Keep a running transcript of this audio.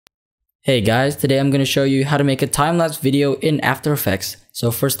Hey guys, today I'm going to show you how to make a time-lapse video in After Effects. So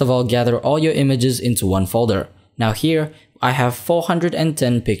first of all, gather all your images into one folder. Now here, I have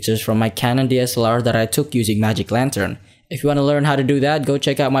 410 pictures from my Canon DSLR that I took using Magic Lantern. If you want to learn how to do that, go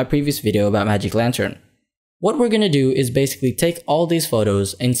check out my previous video about Magic Lantern. What we're going to do is basically take all these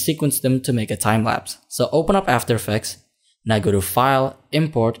photos and sequence them to make a time-lapse. So open up After Effects, now go to File,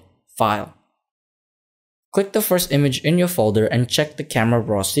 Import, File. Click the first image in your folder and check the camera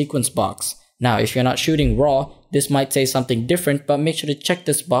raw sequence box. Now if you're not shooting raw, this might say something different, but make sure to check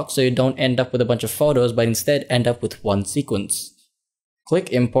this box so you don't end up with a bunch of photos but instead end up with one sequence.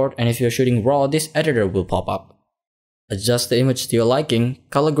 Click import, and if you're shooting raw, this editor will pop up. Adjust the image to your liking,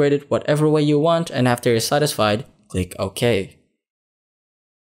 color grade it whatever way you want, and after you're satisfied, click OK.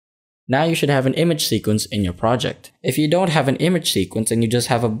 Now you should have an image sequence in your project. If you don't have an image sequence and you just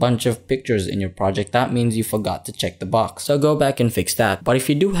have a bunch of pictures in your project, that means you forgot to check the box. So go back and fix that. But if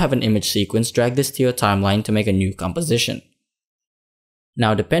you do have an image sequence, drag this to your timeline to make a new composition.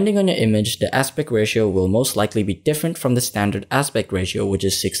 Now depending on your image, the aspect ratio will most likely be different from the standard aspect ratio, which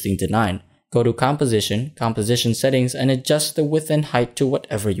is 16:9. Go to Composition, Composition Settings, and adjust the width and height to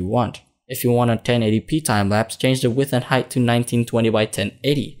whatever you want. If you want a 1080p time-lapse, change the width and height to 1920 by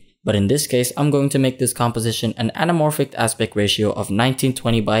 1080. But in this case, I'm going to make this composition an anamorphic aspect ratio of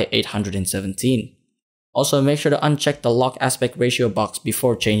 1920 by 817. Also, make sure to uncheck the lock aspect ratio box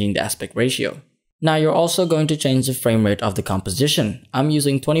before changing the aspect ratio. Now you're also going to change the frame rate of the composition. I'm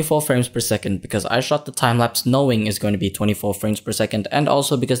using 24 frames per second because I shot the time-lapse knowing it's going to be 24 frames per second, and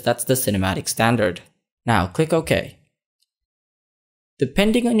also because that's the cinematic standard. Now click OK.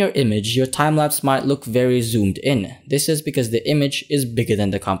 Depending on your image, your time-lapse might look very zoomed in. This is because the image is bigger than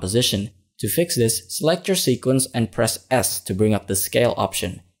the composition. To fix this, select your sequence and press S to bring up the scale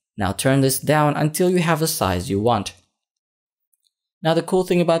option. Now turn this down until you have the size you want. Now the cool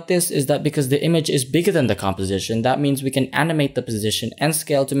thing about this is that because the image is bigger than the composition, that means we can animate the position and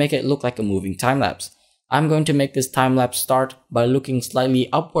scale to make it look like a moving time-lapse. I'm going to make this time-lapse start by looking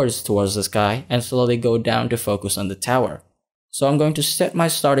slightly upwards towards the sky and slowly go down to focus on the tower. So I'm going to set my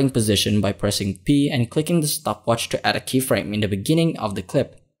starting position by pressing P and clicking the stopwatch to add a keyframe in the beginning of the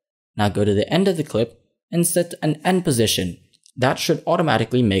clip. Now go to the end of the clip and set an end position. That should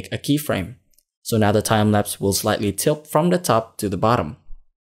automatically make a keyframe. So now the time-lapse will slightly tilt from the top to the bottom.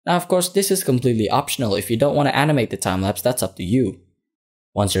 Now of course this is completely optional. If you don't want to animate the time-lapse, that's up to you.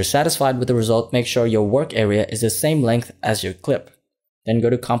 Once you're satisfied with the result, make sure your work area is the same length as your clip. Then go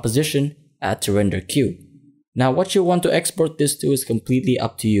to Composition, Add to Render Queue. Now what you want to export this to is completely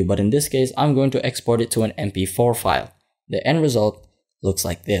up to you, but in this case I'm going to export it to an MP4 file. The end result looks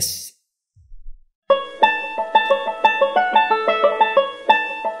like this.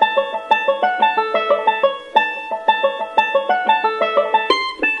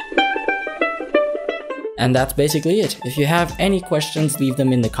 And that's basically it. If you have any questions, leave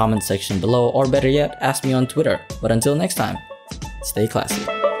them in the comment section below, or better yet, ask me on Twitter. But until next time, stay classy.